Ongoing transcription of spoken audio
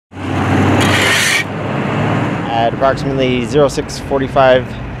At approximately 06:45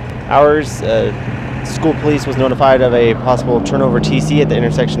 hours, school police was notified of a possible turnover TC at the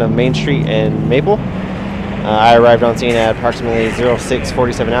intersection of Main Street and Maple. I arrived on scene at approximately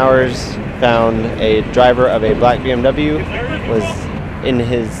 06:47 hours, found a driver of a black BMW was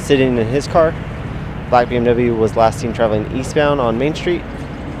sitting in his car. Black BMW was last seen traveling eastbound on Main Street.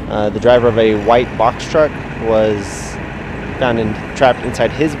 The driver of a white box truck was found trapped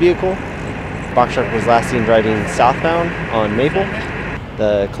inside his vehicle. The box truck was last seen driving southbound on Maple.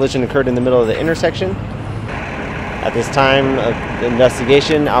 The collision occurred in the middle of the intersection. At this time of the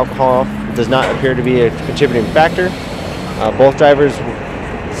investigation, alcohol does not appear to be a contributing factor. Both drivers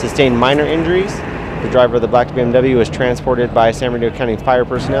sustained minor injuries. The driver of the black BMW was transported by San Bernardino County Fire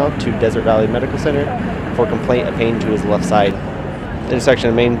personnel to Desert Valley Medical Center for complaint of pain to his left side. The intersection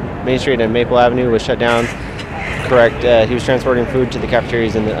of Main Street and Maple Avenue was shut down. Correct. He was transporting food to the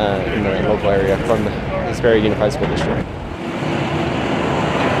cafeterias in the local area from the Hesperia Unified School District.